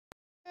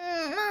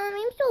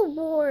so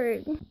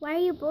bored. Why are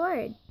you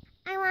bored?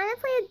 I want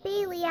to play with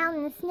Bailey out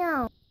in the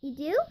snow. You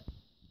do?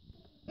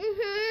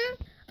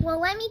 Mm-hmm. Well,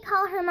 let me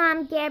call her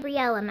mom,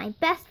 Gabriella, my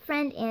best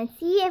friend, and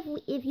see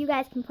if you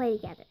guys can play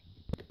together.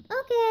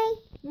 Okay.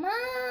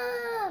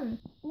 Mom!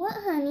 What,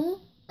 honey?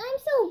 I'm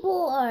so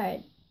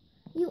bored.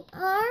 You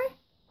are?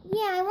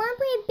 Yeah, I want to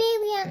play with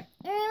Bailey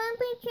I want to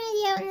play with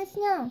Trinity out in the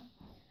snow.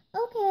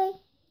 Okay.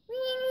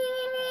 Ring, ring,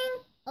 ring, ring.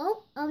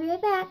 Oh, I'll be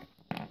right back.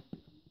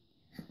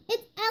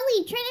 It's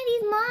Ellie,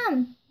 Trinity's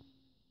mom.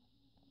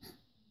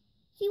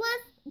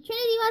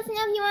 Trinity wants to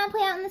know if you want to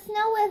play out in the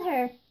snow with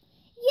her.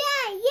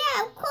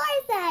 Yeah, of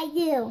course I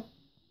do.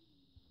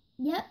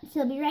 Yep,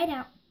 she'll be right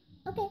out.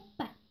 Okay,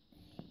 bye.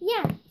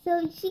 Yeah,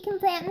 so she can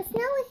play out in the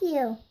snow with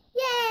you.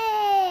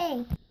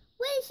 Yay!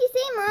 What did she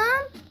say,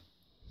 Mom?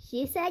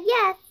 She said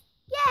yes.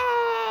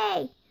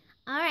 Yay!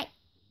 Alright,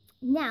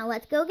 now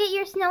let's go get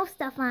your snow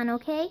stuff on,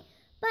 okay?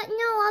 But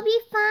no, I'll be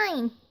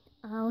fine.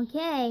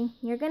 Okay,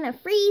 you're gonna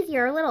freeze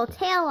your little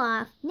tail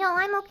off. No,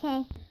 I'm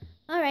okay.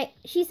 Alright,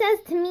 she says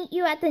to meet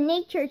you at the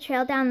nature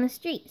trail down the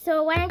street.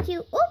 So why don't you...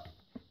 Oop!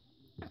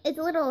 It's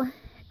a little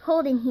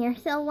cold in here.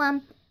 So,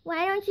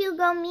 why don't you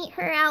go meet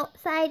her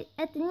outside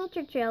at the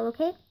nature trail,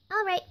 okay?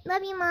 Alright,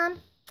 love you, Mom.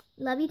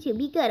 Love you too.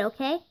 Be good,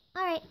 okay?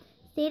 Alright,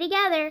 stay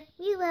together.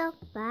 We will.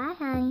 Bye,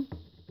 honey.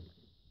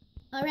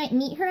 Alright,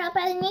 meet her out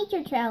by the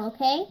nature trail,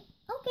 okay?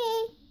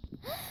 Okay.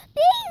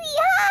 Baby,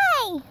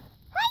 hi!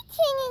 Hi,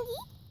 Trinity.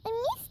 I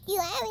missed you.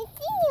 I haven't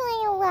seen you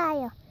in a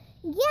while.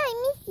 Yeah, I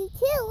missed you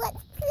too.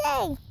 Let's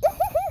play.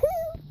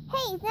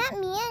 Hey, is that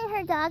Mia and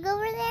her dog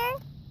over there?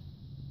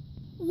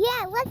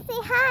 Yeah, let's say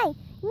hi.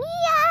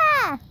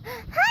 Mia!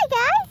 Hi,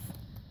 guys!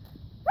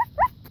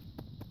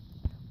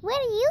 What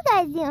are you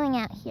guys doing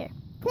out here?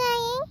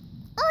 Playing?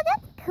 Oh,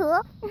 that's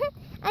cool.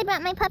 I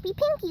brought my puppy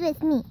Pinky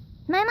with me.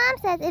 My mom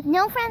says if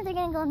no friends are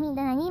going to go with me,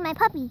 then I need my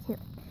puppy too.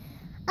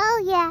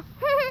 Oh, yeah.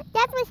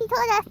 That's what she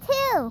told us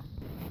too.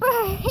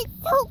 Brr, it's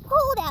so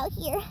cold out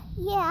here.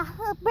 Yeah,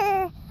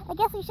 brr. I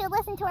guess we should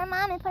listen to our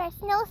mom and put our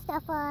snow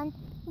stuff on.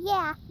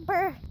 Yeah,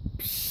 brr.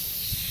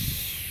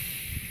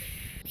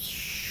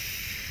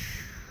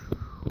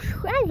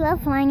 I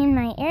love flying in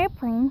my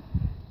airplane.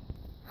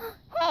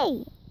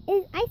 Hey,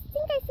 I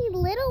think I see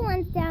little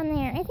ones down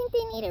there. I think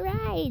they need a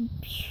ride.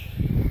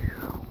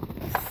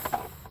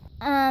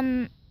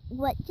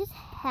 What just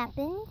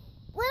happened?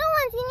 Little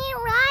ones, you need a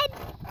ride?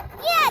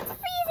 Yeah, it's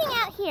freezing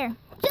out here.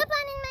 Jump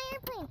on in my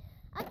airplane.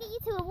 I'll get you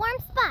to a warm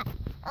spot.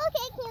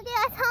 Okay, can you get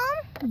us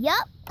home?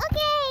 Yup.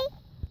 Okay.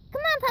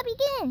 Come on, puppy,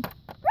 get in.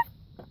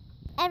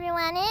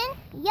 Everyone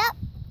in? Yup.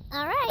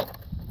 All right.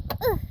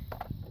 Ugh.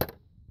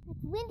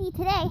 It's windy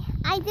today.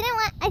 I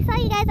saw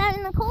you guys out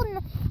in the cold, and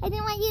I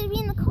didn't want you to be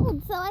in the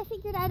cold, so I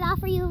figured I'd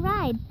offer you a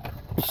ride.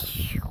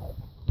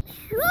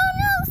 Oh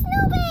no,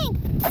 snowbank!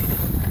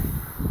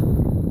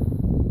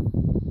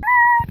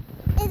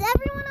 Is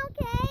everyone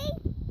okay?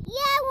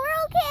 Yeah, we're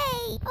okay.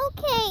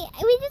 Okay,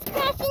 we just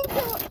crashed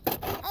into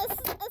a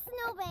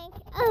snowbank.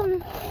 I'm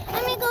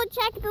gonna go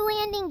check the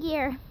landing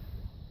gear.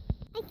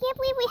 I can't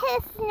believe we hit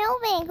a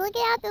snowbank. Look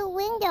out the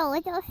window.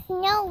 It's all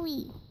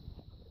snowy.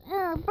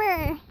 Oh,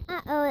 brr.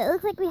 Uh-oh, it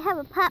looks like we have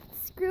a popped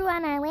screw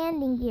on our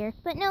landing gear.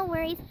 But no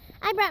worries.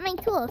 I brought my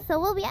tools, so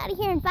we'll be out of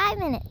here in 5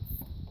 minutes.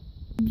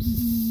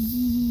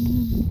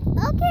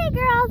 Okay,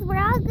 girls, we're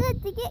all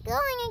good to get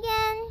going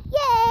again.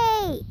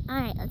 Yay!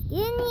 Alright, let's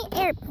get in the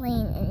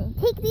airplane and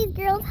take these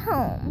girls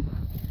home.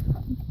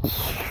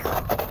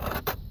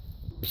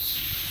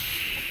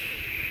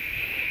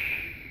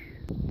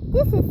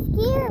 This is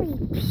scary.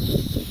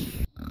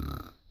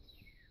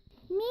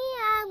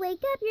 Mia,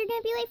 wake up. You're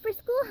going to be late for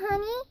school,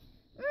 honey.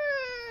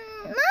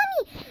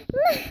 Mommy!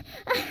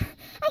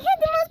 I had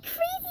the most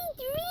crazy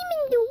dream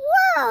in the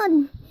world.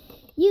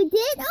 You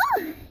did? Oh,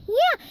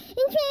 yeah.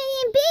 And Trinity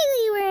and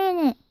Bailey were in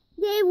it.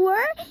 They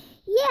were?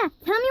 Yeah.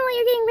 Tell me while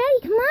you're getting ready.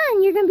 Come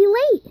on. You're going to be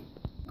late.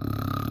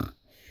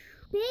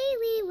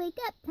 Bailey, wake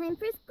up. Time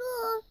for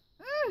school.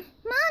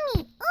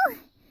 Mommy. Oh,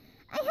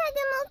 I had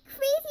the most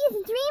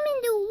craziest dream in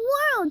the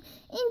world.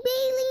 And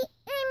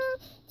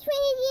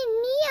Trinity and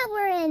Mia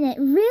were in it.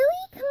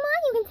 Really? Come on.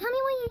 You can tell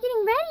me when you're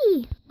getting ready.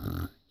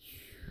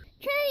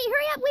 Trinity,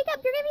 hurry up. Wake up.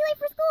 You're going to be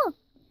late for school.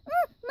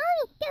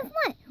 Mommy, guess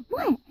what?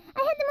 What? I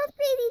had the most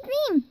crazy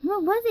dream.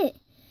 What was it?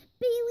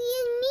 Bailey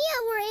and Mia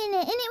were in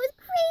it, and it was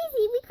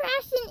crazy. We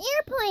crashed an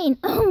airplane.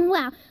 Oh,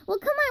 wow. Well,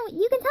 come on.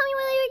 You can tell me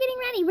while you're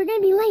getting ready. We're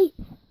going to be late.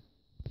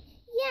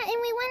 Yeah,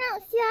 and we went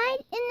outside,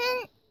 and then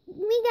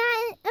we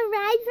got a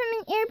ride from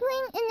an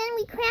airplane, and then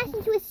we crashed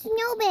into a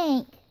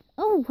snowbank.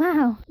 Oh,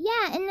 wow.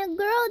 Yeah, and the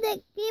girl that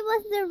gave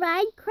us the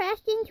ride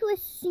crashed into a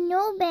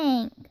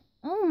snowbank.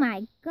 Oh,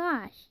 my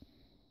gosh.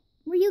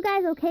 Were you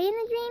guys okay in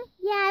the dream?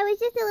 Yeah, it was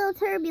just a little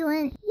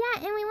turbulent.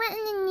 Yeah, and we went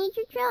in the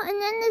nature trail, and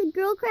then this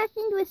girl crashed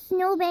into a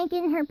snowbank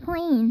in her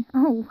plane.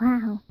 Oh,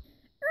 wow.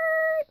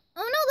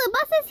 Oh, no, the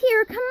bus is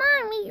here. Come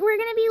on, we're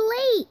going to be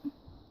late.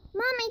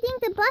 Mom, I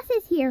think the bus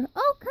is here.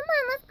 Oh, come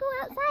on, let's go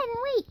outside and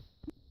wait.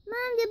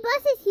 Mom, the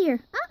bus is here.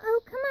 Uh-oh,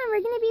 come on,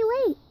 we're going to be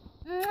late.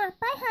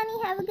 Bye, honey.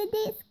 Have a good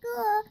day at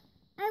school.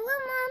 I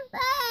will, Mom.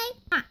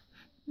 Bye.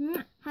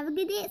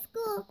 good day at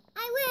school.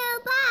 I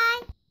will.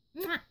 Bye.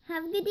 Mwah.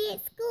 Have a good day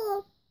at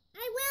school.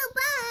 I will.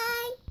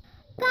 Bye.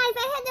 Guys,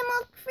 I had the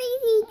most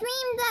crazy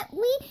dream that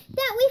we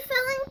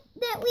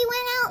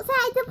went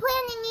outside to play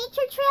on the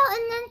nature trail,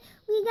 and then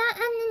we got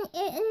on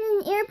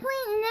an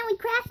airplane, and then we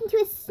crashed into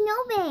a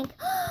snowbank.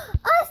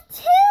 Us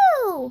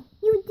too!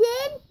 You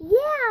did?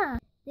 Yeah.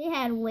 They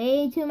had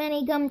way too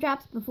many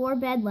gumdrops before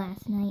bed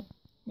last night.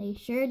 They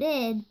sure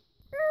did.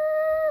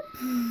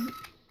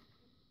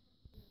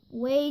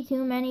 Way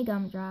too many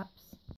gumdrops.